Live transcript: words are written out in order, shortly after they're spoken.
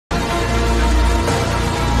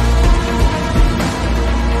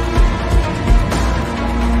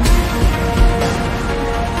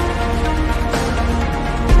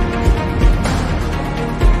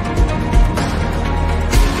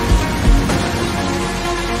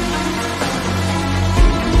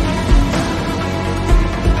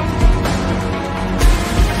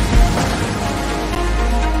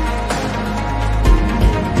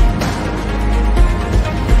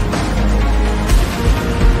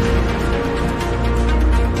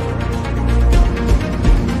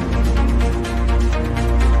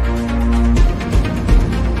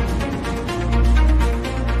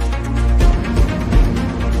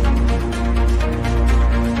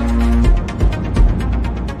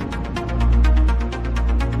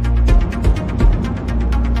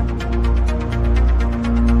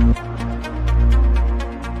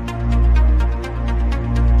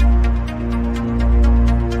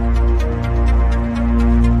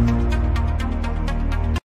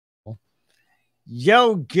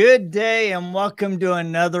Yo, good day and welcome to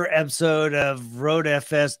another episode of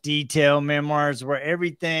RoadFS Detail Memoirs, where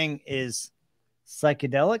everything is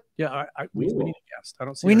psychedelic. Yeah, we need a guest. I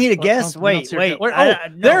don't see. We need a guest. Wait.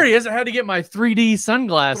 There he is. I had to get my 3D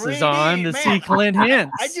sunglasses 3D, on to man. see Clint Hintz.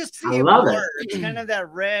 I just see him blur. It's kind of that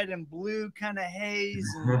red and blue kind of haze,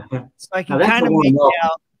 and so I can kind of make it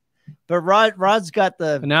out. But Rod's got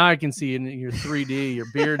the. Now I can see in your 3D. Your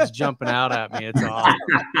beard's jumping out at me. It's awesome.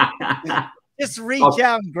 Just reach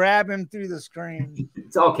out and grab him through the screen.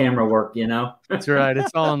 It's all camera work, you know. That's right.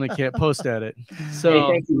 It's all on the post edit. So hey,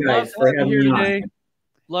 thank you guys for having me today.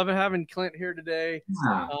 Love having Clint here today.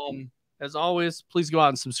 As always, please go out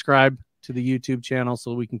and subscribe to the YouTube channel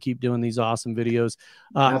so we can keep doing these awesome videos.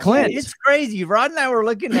 Clint, it's crazy. Rod and I were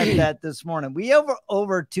looking at that this morning. We have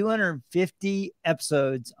over 250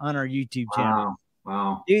 episodes on our YouTube channel.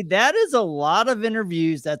 Wow. Dude, that is a lot of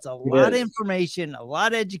interviews. That's a lot of information, a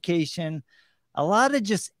lot of education, a lot of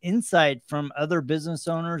just insight from other business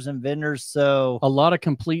owners and vendors. So a lot of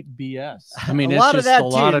complete BS. I mean, a it's lot just of that a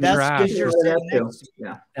lot too. of That's trash. you're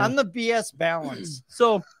I'm the BS balance.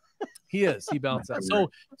 So he balances out.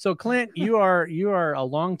 So Clint, you are a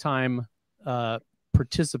long time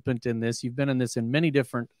participant in this. You've been in this in many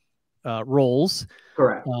different roles.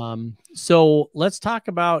 Correct. So let's talk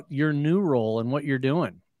about your new role and what you're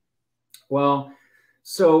doing. Well,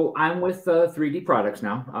 so I'm with 3D Products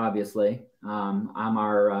now, obviously. I'm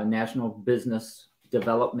our National Business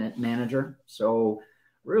Development Manager. So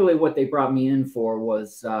really what they brought me in for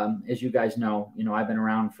was, as you guys know, I've been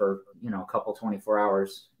around for, a couple 24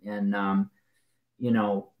 hours. And, I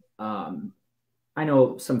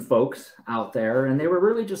know some folks out there, and they were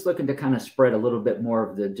really just looking to kind of spread a little bit more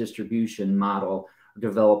of the distribution model,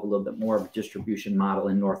 develop a little bit more of a distribution model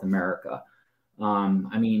in North America.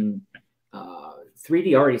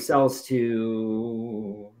 3D already sells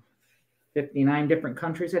to 59 different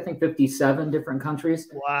countries, I think 57 different countries.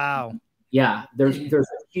 Wow. Yeah, there's a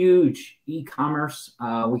huge e-commerce.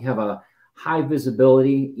 We have a high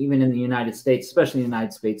visibility, even in the United States, especially in the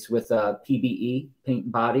United States, with PBE, paint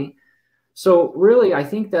and body. So really, I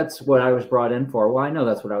think that's what I was brought in for. Well, I know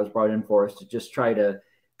that's what I was brought in for, is to just try to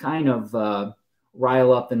kind of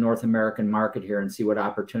rile up the North American market here and see what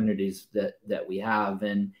opportunities that we have.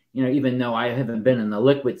 And, even though I haven't been in the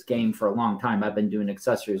liquids game for a long time, I've been doing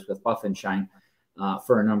accessories with Buff and Shine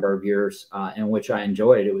for a number of years, in which I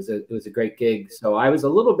enjoyed. It was a great gig. So I was a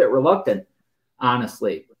little bit reluctant,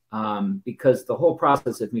 honestly, because the whole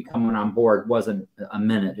process of me coming on board wasn't a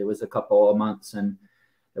minute. It was a couple of months, and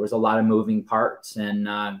there was a lot of moving parts. And,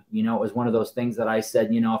 it was one of those things that I said,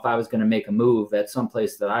 if I was going to make a move at some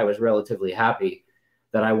place that I was relatively happy,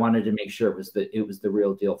 that I wanted to make sure it was the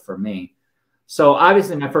real deal for me. So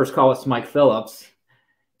obviously my first call was Mike Phillips,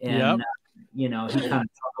 and, he kind of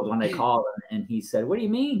chuckled when I called, and he said, "What do you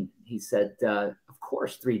mean?" He said, "Of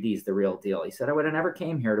course 3D is the real deal." He said, "I would have never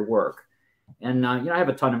came here to work." And, I have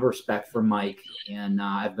a ton of respect for Mike, and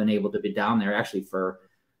I've been able to be down there actually for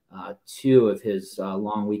 2 of his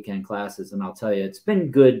long weekend classes. And I'll tell you, it's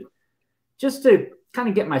been good just to kind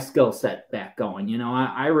of get my skill set back going.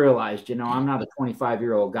 I realized, I'm not a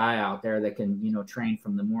 25-year-old guy out there that can, train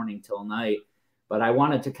from the morning till night, but I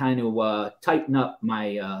wanted to kind of tighten up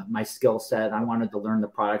my my skill set. I wanted to learn the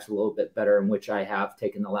products a little bit better, in which I have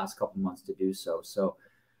taken the last couple months to do so. So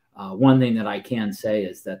one thing that I can say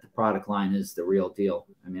is that the product line is the real deal.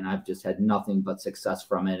 I mean, I've just had nothing but success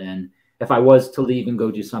from it. And if I was to leave and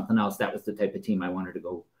go do something else, that was the type of team I wanted to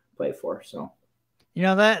go play for. So,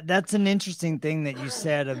 that's an interesting thing that you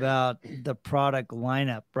said about the product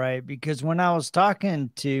lineup, right? Because when I was talking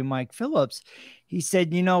to Mike Phillips, he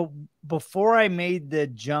said, before I made the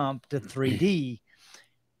jump to 3D,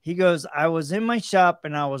 he goes, I was in my shop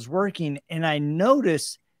and I was working, and I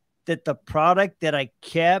noticed that the product that I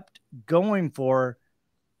kept going for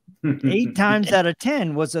 8 times out of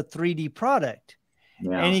 10 was a 3D product.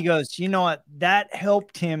 Yeah. And he goes, you know what? That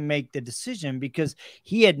helped him make the decision, because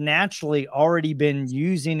he had naturally already been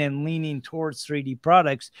using and leaning towards 3D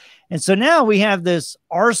products. And so now we have this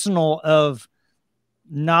arsenal of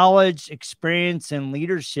knowledge, experience, and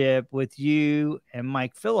leadership with you and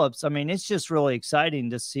Mike Phillips. I mean, it's just really exciting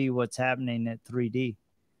to see what's happening at 3D.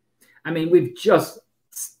 I mean, we've just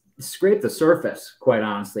scraped the surface, quite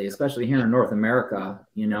honestly, especially here in North America.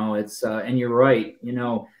 It's and you're right.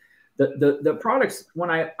 The products, when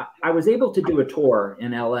I was able to do a tour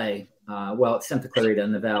in LA, at Santa Clarita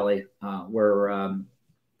in the Valley, where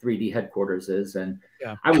 3D headquarters is. And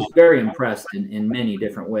I was very impressed in many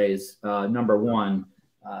different ways. Number one,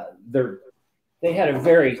 they have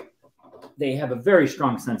a very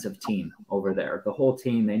strong sense of team over there. The whole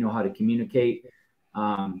team, they know how to communicate.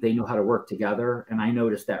 They knew how to work together. And I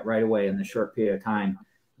noticed that right away in the short period of time.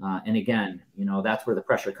 And again, you know, that's where the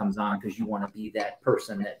pressure comes on, because you want to be that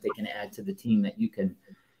person that they can add to the team, that you can,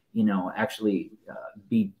 you know, actually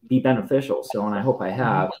be beneficial. So, and I hope I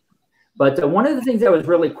have. But one of the things that was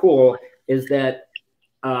really cool is that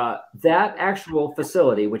that actual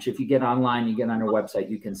facility, which if you get online, you get on our website,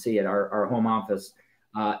 you can see it, our home office,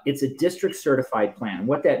 it's a district certified plan.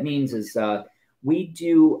 What that means is we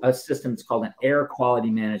do a system, it's called an air quality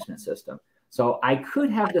management system. So I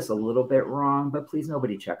could have this a little bit wrong, but please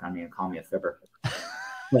nobody check on me and call me a fibber.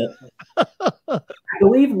 But I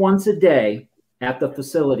believe once a day at the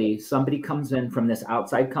facility, somebody comes in from this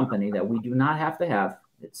outside company that we do not have to have.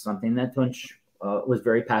 It's something that Tunch was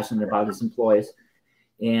very passionate about his employees,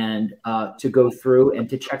 and to go through and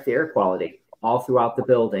to check the air quality all throughout the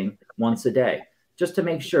building once a day, just to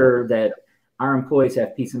make sure that our employees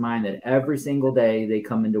have peace of mind that every single day they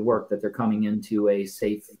come into work, that they're coming into a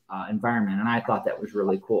safe environment. And I thought that was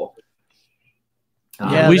really cool.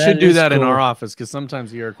 Yeah, we should do that in our office, because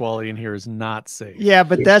sometimes the air quality in here is not safe. Yeah,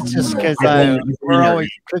 but that's just because we're always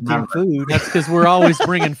cooking food. That's because we're always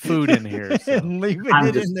bringing food in here and leaving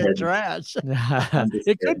it in the trash.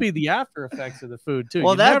 It could be the after effects of the food too.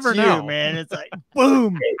 Well, you that's never know. man. It's like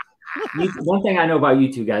boom. One thing I know about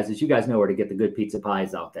you two guys is you guys know where to get the good pizza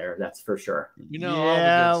pies out there. That's for sure. You know,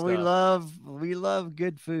 yeah, all the good stuff. we love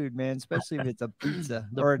good food, man. Especially if it's a pizza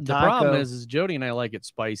or a taco. The problem is Jody and I like it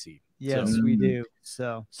spicy. Yes, we do.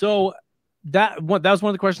 So that was one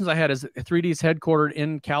of the questions I had. Is 3D is headquartered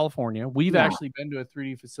in California. We've actually been to a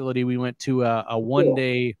 3D facility. We went to a one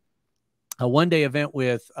day event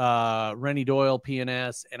with Rennie Doyle,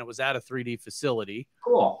 PNS, and it was at a 3D facility.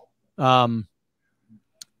 Cool.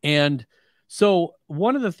 And so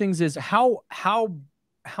one of the things is how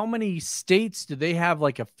many states do they have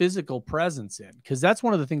like a physical presence in? Because that's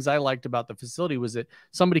one of the things I liked about the facility, was that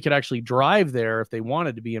somebody could actually drive there if they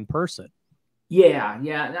wanted to be in person. Yeah,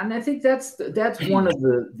 and I think that's one of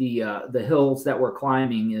the hills that we're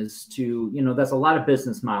climbing, is to, you know, there's a lot of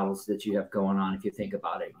business models that you have going on if you think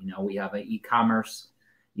about it. You know, we have an e-commerce,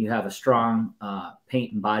 you have a strong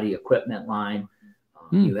paint and body equipment line,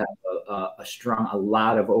 you have a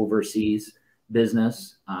lot of overseas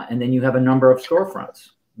business, and then you have a number of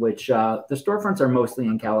storefronts, which the storefronts are mostly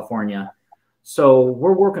in California. So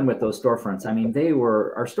we're working with those storefronts. I mean,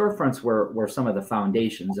 our storefronts were some of the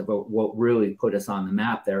foundations of what really put us on the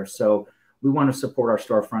map there. So we want to support our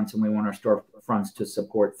storefronts, and we want our storefronts to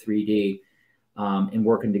support 3D and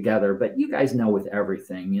working together. But you guys know, with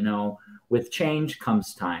everything, you know, with change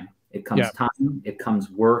comes time. It comes time, it comes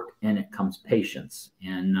work, and it comes patience.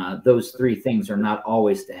 And those three things are not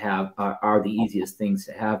always to have, are the easiest things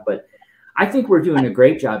to have. But I think we're doing a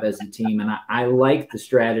great job as a team. And I like the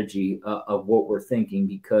strategy of what we're thinking,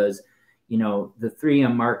 because, you know, the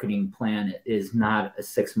 3M marketing plan is not a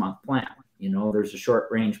 6-month plan. You know, there's a short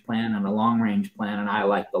range plan and a long range plan. And I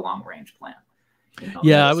like the long range plan. You know,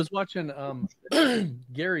 yeah, I was watching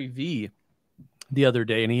Gary V the other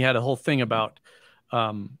day, and he had a whole thing about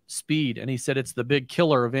speed, and he said it's the big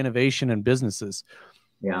killer of innovation and businesses.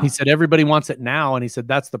 He said everybody wants it now, and he said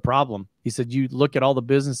that's the problem. He said you look at all the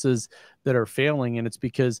businesses that are failing, and it's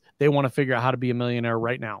because they want to figure out how to be a millionaire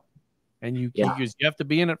right now. And you have to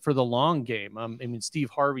be in it for the long game. I mean, Steve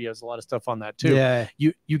Harvey has a lot of stuff on that too. Yeah,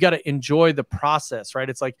 you got to enjoy the process, right?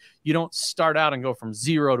 It's like you don't start out and go from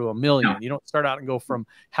 0 to 1 million. You don't start out and go from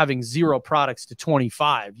having 0 products to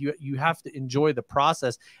 25. You have to enjoy the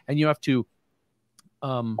process, and you have to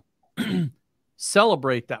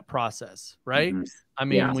celebrate that process, right? I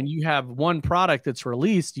mean, when you have one product that's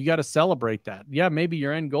released, you got to celebrate that. Yeah, maybe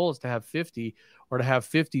your end goal is to have 50 or to have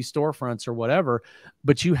 50 storefronts or whatever,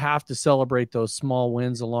 but you have to celebrate those small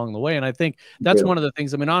wins along the way. And I think that's one of the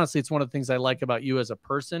things, I mean, honestly, it's one of the things I like about you as a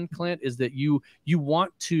person, Clint, is that you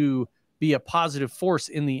want to be a positive force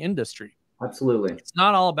in the industry. Absolutely. It's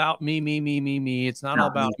not all about me. It's not all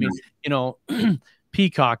about me, you know,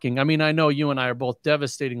 peacocking. I mean, I know you and I are both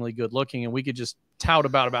devastatingly good looking, and we could just tout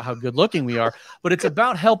about how good looking we are, but it's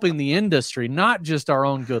about helping the industry, not just our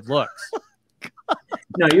own good looks.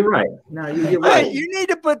 No, you're right. No, you're right. You need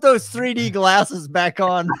to put those 3D glasses back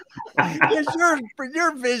on.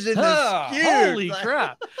 your vision is huge. Holy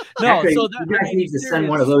crap. No, actually, so you guys need to send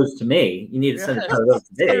one of those to me. You need to send one of those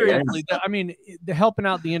to me. Seriously, I mean, helping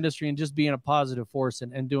out the industry and just being a positive force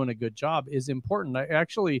and doing a good job is important.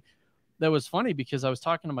 That was funny, because I was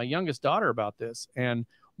talking to my youngest daughter about this, and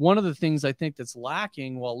one of the things I think that's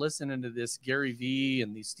lacking while listening to this Gary V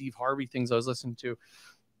and these Steve Harvey things I was listening to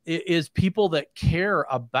is people that care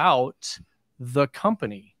about the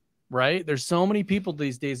company. right? There's so many people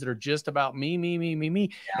these days that are just about me, me, me, me,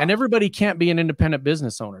 me. And everybody can't be an independent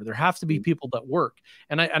business owner. There have to be people that work.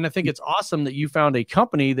 And I think it's awesome that you found a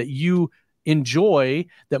company that you enjoy,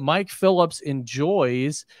 that Mike Phillips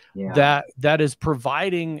enjoys, that is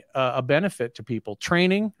providing a benefit to people.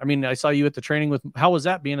 Training. I mean, I saw you at the training with, how was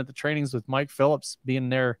that being at the trainings with Mike Phillips, being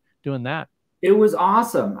there doing that? It was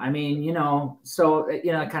awesome. I mean, so, it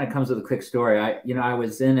kind of comes with a quick story. I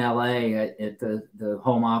was in LA at the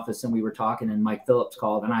home office, and we were talking, and Mike Phillips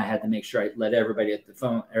called, and I had to make sure I let everybody at the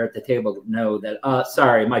phone or at the table know that,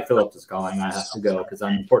 sorry, Mike Phillips is calling. I have to go because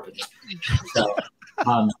I'm important. So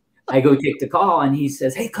I go take the call, and he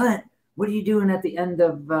says, "Hey, Clint, what are you doing at the end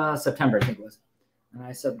of September?" I think it was. And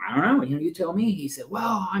I said, "I don't know. You tell me." He said,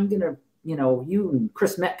 "Well, I'm going to, you and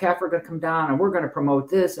Chris Metcalf are going to come down, and we're going to promote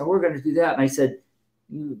this, and we're going to do that." And I said,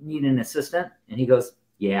 "You need an assistant?" And he goes,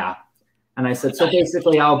 "Yeah." And I said, "So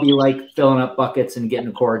basically I'll be like filling up buckets and getting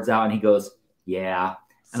the cords out." And he goes, "Yeah."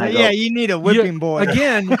 And so you need a whipping boy.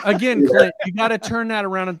 Again, Clint, you got to turn that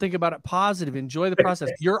around and think about it positive. Enjoy the process.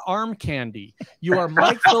 You're arm candy. You are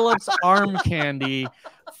Mike Phillips arm candy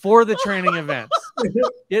for the training events.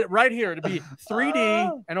 It right here to be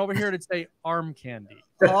 3D, and over here it'd say arm candy.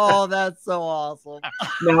 Oh, that's so awesome.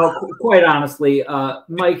 Now, quite honestly,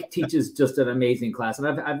 Mike teaches just an amazing class, and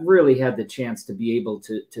I've really had the chance to be able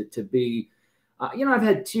to be. I've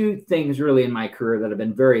had two things really in my career that I've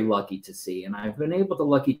been very lucky to see. And I've been able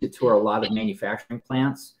to tour a lot of manufacturing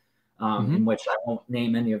plants, in which I won't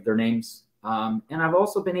name any of their names. And I've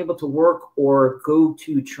also been able to work or go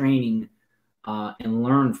to training and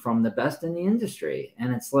learn from the best in the industry.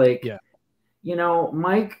 And it's like,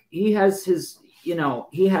 Mike, he has his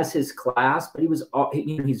class, but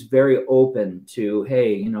he's very open to,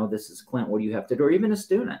 hey, this is Clint, what do you have to do? Or even a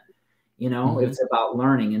student. It's about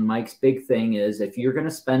learning. And Mike's big thing is, if you're going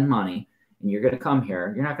to spend money and you're going to come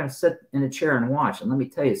here, you're not going to sit in a chair and watch. And let me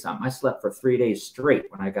tell you something. I slept for 3 days straight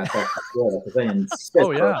when I got back to Florida because I didn't sit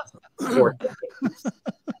for 4 days.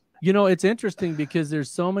 It's interesting because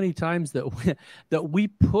there's so many times that we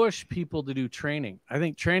push people to do training. I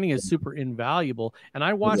think training is super invaluable. And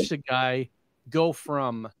I watched a guy go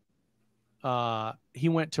from he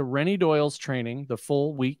went to Rennie Doyle's training, the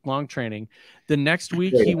full week-long training. The next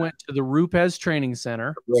week, he went to the RoadFS Training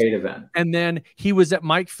Center. Great event. And then he was at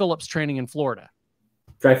Mike Phillips training in Florida.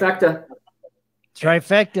 Trifecta.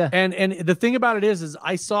 And the thing about it is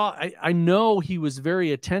I know he was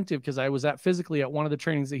very attentive because I was physically at one of the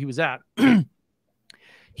trainings that he was at.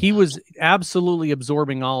 He was absolutely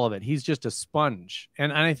absorbing all of it. He's just a sponge.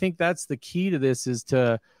 And I think that's the key to this, is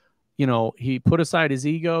to, he put aside his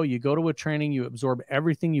ego. You go to a training, you absorb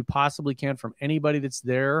everything you possibly can from anybody that's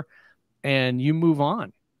there, and you move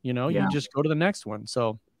on. You just go to the next one.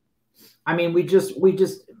 So, I mean,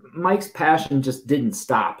 Mike's passion just didn't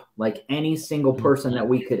stop. Like any single person that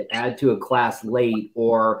we could add to a class late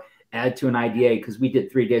or add to an IDA, because we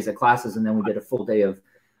did 3 days of classes and then we did a full day of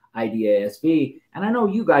IDASB. And I know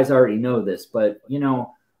you guys already know this, but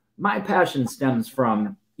my passion stems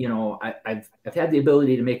from, I've had the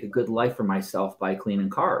ability to make a good life for myself by cleaning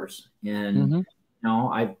cars. And,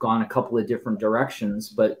 I've gone a couple of different directions,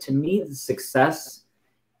 but to me, the success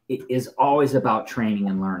is always about training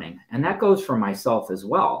and learning. And that goes for myself as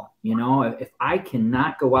well. If I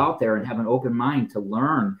cannot go out there and have an open mind to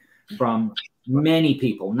learn from many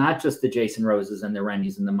people, not just the Jason Roses and the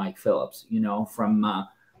Rennies and the Mike Phillips, from,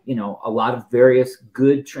 a lot of various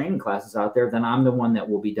good training classes out there, then I'm the one that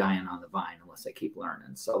will be dying on the vine unless I keep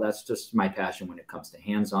learning. So that's just my passion when it comes to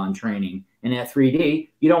hands-on training. And at 3D,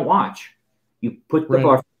 you don't watch. You put the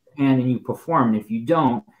bar in your hand and you perform. And if you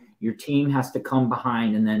don't, your team has to come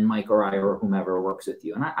behind, and then Mike or I or whomever works with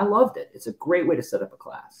you. And I loved it. It's a great way to set up a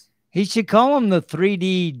class. He should call them the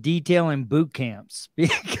 3D detailing boot camps,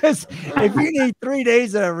 because if you need 3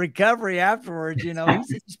 days of recovery afterwards, he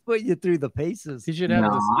should just put you through the paces. He should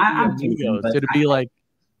have it'd be like,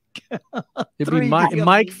 it'd be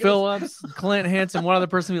Mike Phillips, Clint Hintz, and one other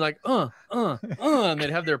person would be like, and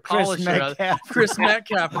they'd have their polisher. Chris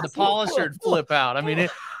Metcalf and the polisher would flip out. I mean,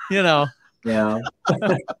 Yeah.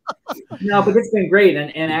 No, but it's been great.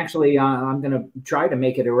 And actually, I'm going to try to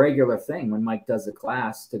make it a regular thing when Mike does a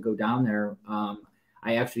class to go down there.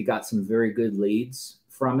 I actually got some very good leads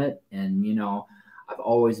from it. And, I've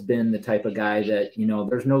always been the type of guy that,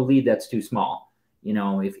 there's no lead that's too small.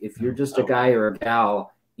 If you're just a guy or a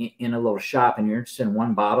gal in a little shop and you're interested in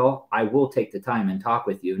one bottle, I will take the time and talk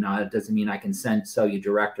with you. Now, that doesn't mean I can sell you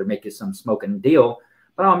direct or make you some smoking deal,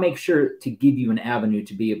 but I'll make sure to give you an avenue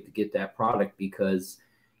to be able to get that product, because,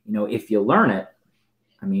 if you learn it,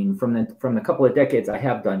 I mean, from the couple of decades I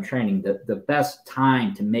have done training, the best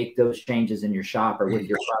time to make those changes in your shop or with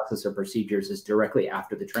your process or procedures is directly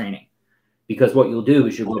after the training. Because what you'll do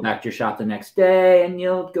is you'll go back to your shop the next day and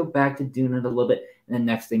you'll go back to doing it a little bit. And then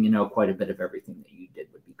next thing you know, quite a bit of everything that you did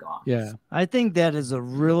would be gone. Yeah. I think that is a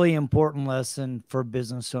really important lesson for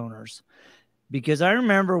business owners, because I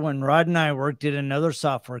remember when Rod and I worked at another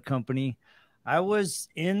software company, I was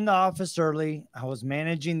in the office early. I was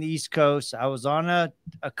managing the East Coast. I was on a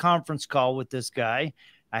conference call with this guy.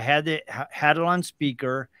 I had it on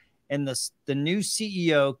speaker, and the new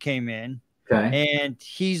CEO came in. Okay. And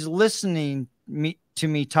he's listening to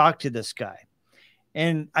me talk to this guy.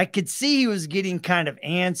 And I could see he was getting kind of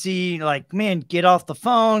antsy, like, man, get off the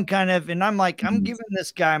phone kind of. And I'm like, I'm giving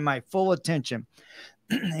this guy my full attention.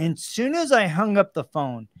 And as soon as I hung up the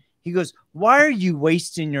phone, he goes, why are you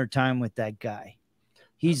wasting your time with that guy?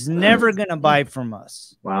 He's never going to buy from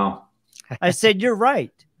us. Wow. I said, you're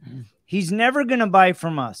right. He's never going to buy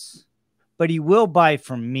from us, but he will buy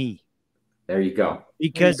from me. There you go.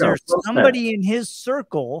 Because there's somebody in his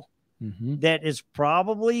circle that is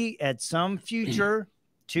probably at some future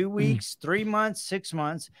 2 weeks, 3 months, 6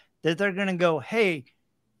 months, that they're going to go, hey,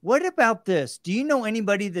 what about this? Do you know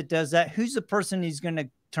anybody that does that? Who's the person he's going to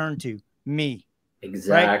turn to? Me.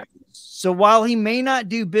 Exactly. Right? So while he may not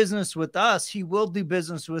do business with us, he will do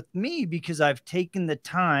business with me because I've taken the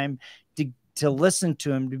time to listen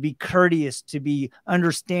to him, to be courteous, to be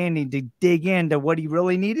understanding, to dig into what he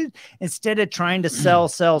really needed instead of trying to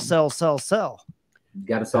sell. You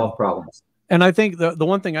got to solve problems. And I think the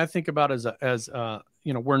one thing I think about as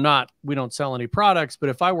you know, we don't sell any products, but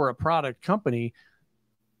if I were a product company,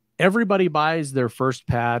 everybody buys their first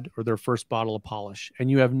pad or their first bottle of polish,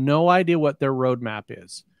 and you have no idea what their roadmap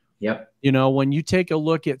is. Yep. You know, when you take a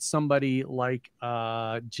look at somebody like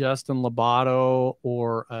Justin Labato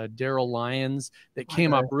or Daryl Lyons that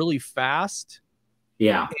came up really fast.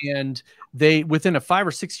 Yeah. And they, within a 5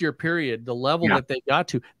 or 6 year period, the level that they got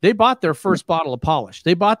to, they bought their first bottle of polish.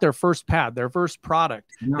 They bought their first pad, their first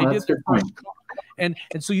product. They did their first car. And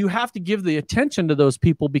so you have to give the attention to those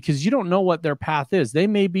people because you don't know what their path is. They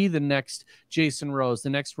may be the next Jason Rose, the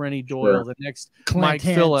next Rennie Doyle, the next Mike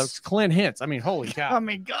Phillips, Clint Hintz. I mean, holy cow. I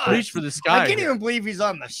mean, God. Reach for the sky. I can't even believe he's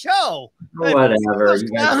on the show. Whatever.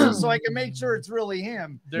 So I can make sure it's really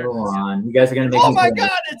him. Go on. You guys are going to make Oh, my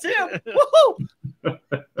God, it's him. Woohoo!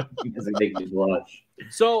 You guys are making me blush.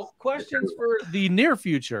 So questions for the near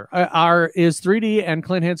future. Is 3D and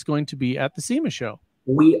Clint Hintz going to be at the SEMA show?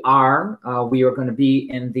 We are going to be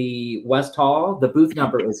in the West Hall. The booth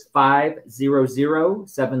number is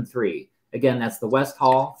 50073. Again, that's the West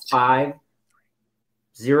Hall,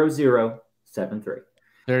 50073.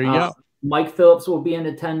 There you go. Mike Phillips will be in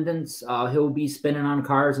attendance. He'll be spinning on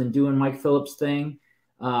cars and doing Mike Phillips' thing.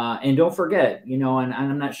 And don't forget, you know, and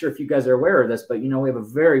I'm not sure if you guys are aware of this, but, you know, we have a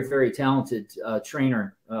very, very talented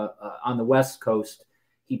trainer on the West Coast.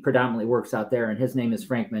 He predominantly works out there, and his name is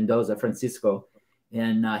Francisco.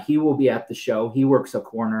 And he will be at the show. He works a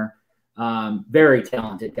corner. Very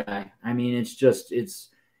talented guy. I mean, it's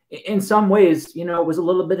in some ways, you know, it was a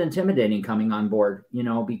little bit intimidating coming on board, you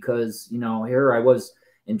know, because, you know, here I was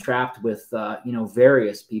entrapped with, you know,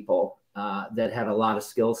 various people that had a lot of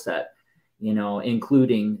skill set, you know,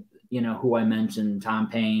 including, you know, who I mentioned, Tom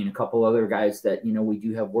Payne, a couple other guys that, you know, we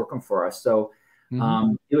do have working for us. So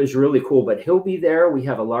it was really cool, but he'll be there. We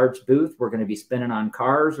have a large booth. We're going to be spinning on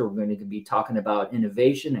cars. We're going to be talking about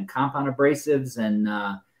innovation and compound abrasives and,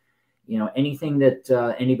 you know, anything that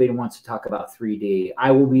anybody wants to talk about 3D.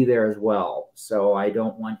 I will be there as well. So I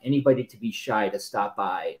don't want anybody to be shy to stop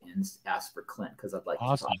by and ask for Clint because I'd like to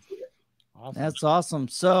talk to you. Awesome. That's awesome.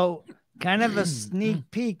 So kind of a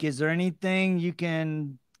sneak peek. Is there anything you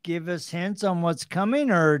can give us hints on what's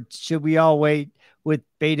coming, or should we all wait with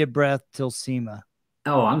bated breath till SEMA?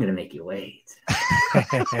 Oh, I'm going to make you wait.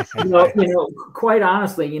 you know, quite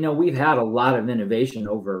honestly, you know, we've had a lot of innovation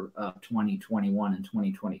over 2021 and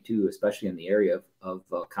 2022, especially in the area of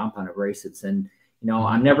compound abrasives. And, you know,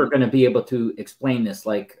 I'm never going to be able to explain this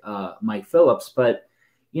like Mike Phillips, but,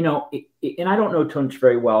 you know, and I don't know Tunch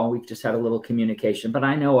very well. We've just had a little communication, but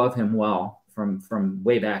I know of him well from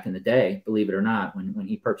way back in the day, believe it or not, when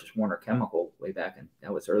he purchased Warner Chemical way back in,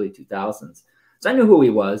 that was early 2000s. So I knew who he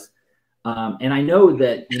was. And I know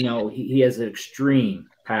that, you know, he has an extreme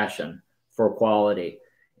passion for quality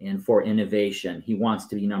and for innovation. He wants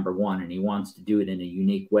to be number one, and he wants to do it in a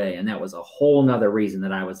unique way. And that was a whole nother reason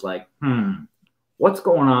that I was like, what's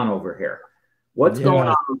going on over here? What's going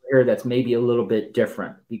on over here that's maybe a little bit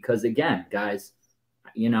different? Because again, guys,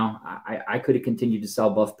 you know, I could have continued to sell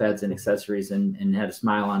buff pads and accessories and had a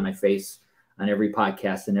smile on my face on every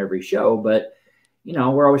podcast and every show. But, you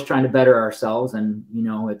know, we're always trying to better ourselves. And, you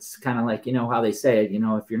know, it's kind of like, you know, how they say it, you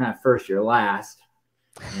know, if you're not first, you're last.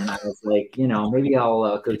 And I was like, you know, maybe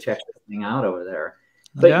I'll go check this thing out over there.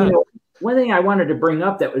 But, you know, one thing I wanted to bring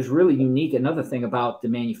up that was really unique, another thing about the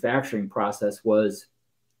manufacturing process was,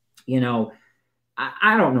 you know,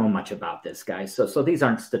 I don't know much about this, guys. So these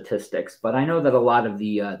aren't statistics, but I know that a lot of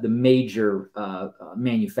the major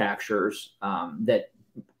manufacturers that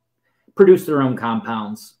produce their own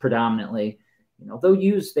compounds predominantly, you know,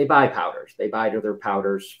 they buy powders. They buy their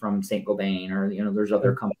powders from Saint-Gobain, or, you know, there's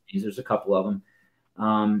other companies. There's a couple of them.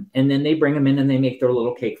 And then they bring them in and they make their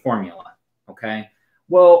little cake formula. Okay.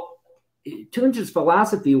 Well, Hintz's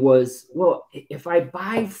philosophy was, well, if I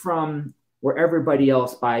buy from where everybody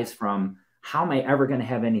else buys from, how am I ever going to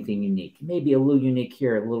have anything unique? Maybe a little unique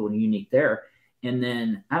here, a little unique there.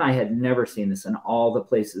 And I had never seen this in all the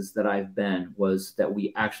places that I've been, was that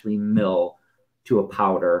we actually mill to a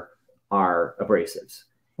powder our abrasives.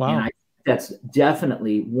 Wow. And that's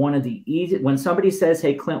definitely one of the easy, when somebody says,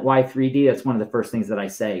 hey, Clint, why 3D? That's one of the first things that I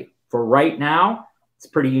say. For right now, it's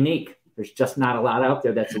pretty unique. There's just not a lot out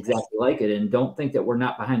there that's exactly like it. And don't think that we're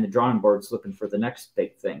not behind the drawing boards looking for the next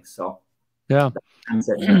big thing. So yeah,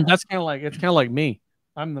 that's kind of like me.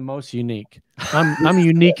 I'm the most unique. I'm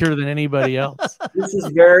uniquer than anybody else. This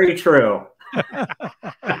is very true.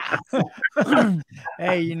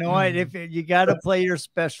 Hey, you know what? If you got to play your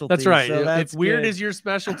specialty, that's right. So that's if weird is your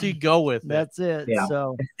specialty, go with it. That's it. Yeah.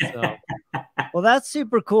 So, well, that's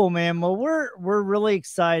super cool, man. Well, we're really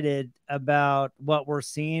excited about what we're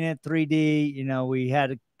seeing at 3D. You know, we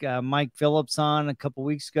had Mike Phillips on a couple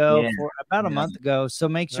weeks ago, about a month ago. So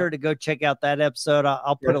make sure to go check out that episode.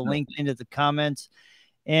 I'll put a link into the comments.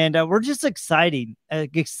 And we're just excited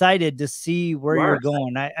to see where you're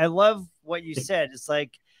going. I love what you said. It's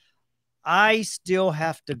like, I still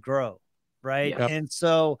have to grow, right? Yep. And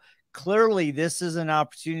so clearly this is an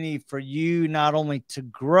opportunity for you not only to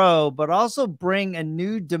grow, but also bring a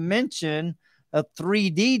new dimension, a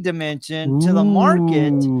 3D dimension to the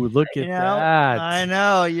market. Look at that. I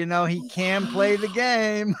know, you know, he can play the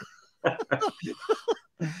game.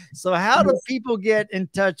 So how do people get in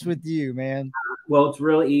touch with you, man? Well, it's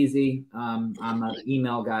really easy. I'm an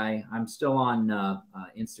email guy. I'm still on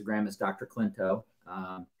Instagram as Dr. Clinto.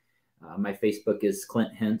 My Facebook is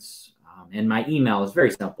Clint Hintz. And my email is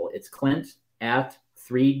very simple. It's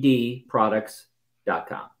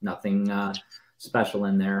clint@3dproducts.com. Nothing special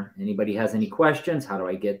in there. Anybody has any questions? How do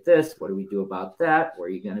I get this? What do we do about that? Where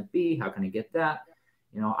are you going to be? How can I get that?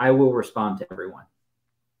 You know, I will respond to everyone.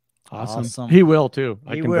 Awesome. He will too.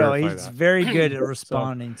 He will. He's very good at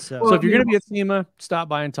responding. So if you're going to be at SEMA, stop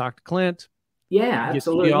by and talk to Clint. Yeah,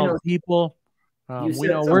 absolutely. All the people. We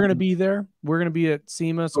know we're going to be there. We're going to be at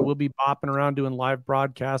SEMA, so we'll be bopping around doing live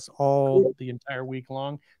broadcasts the entire week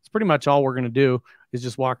long. It's pretty much all we're going to do is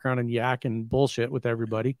just walk around and yak and bullshit with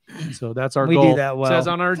everybody. So that's our goal. We do that well. It says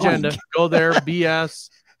on our agenda, go there, BS,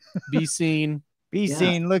 be seen. Be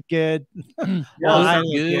seen, look good. Look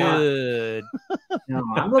good. No,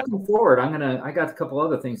 I'm looking forward. I got a couple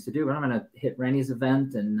other things to do, but I'm gonna hit Rennie's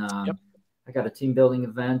event, and I got a team building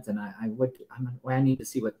event, and I need to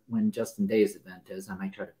see when Justin Day's event is. I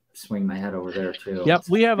might try to swing my head over there too. Yep,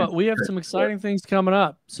 we have some exciting things coming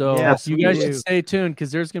up. So you guys should stay tuned,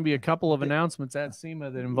 because there's gonna be a couple of announcements at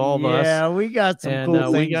SEMA that involve us. Yeah, we got some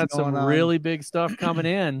cool things. We got some really big stuff coming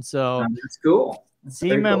in. So that's cool.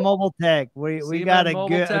 SEMA Mobile Tech. We got a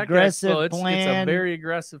good aggressive plan. It's a very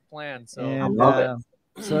aggressive plan. So I love it.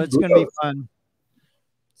 So it's going to be fun.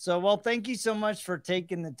 So, well, thank you so much for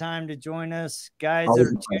taking the time to join us, guys that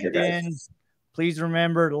are tuned in. Please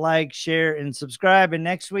remember to like, share, and subscribe. And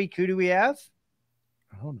next week, who do we have?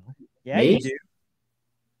 I don't know. Yeah, you do.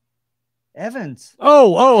 Evans.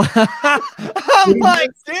 Oh. I'm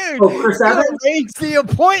like, dude, Chris Evans arrange the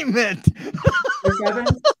appointment. Chris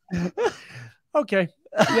Evans. Okay.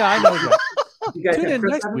 Yeah, I know that. Tune in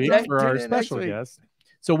next week for our special guest.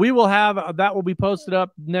 So we will have that will be posted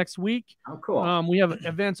up next week. Oh, cool. We have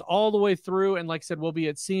events all the way through, and like I said, we'll be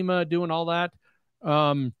at SEMA doing all that.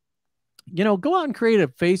 You know, go out and create a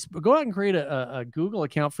Facebook, go out and create a Google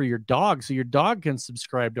account for your dog, so your dog can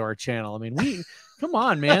subscribe to our channel. I mean, come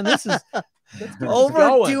on, man, this is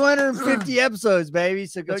over 250 episodes, baby.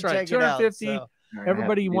 So go check it out. 250. So.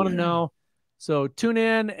 Everybody you want to know. So tune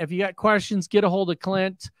in. If you got questions, get a hold of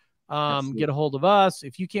Clint. Get a hold of us.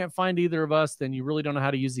 If you can't find either of us, then you really don't know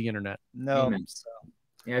how to use the internet. No. So,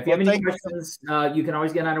 yeah, if you have any questions, you can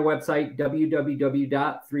always get on our website,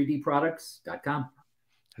 www.3dproducts.com.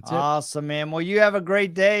 That's it. Awesome, man. Well, you have a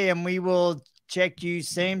great day, and we will check you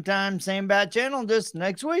same time, same bat channel just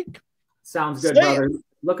next week. Sounds good, brother.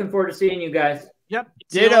 Looking forward to seeing you guys. Yep.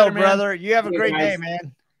 Ditto, brother. You have a great day,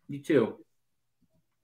 man. You too.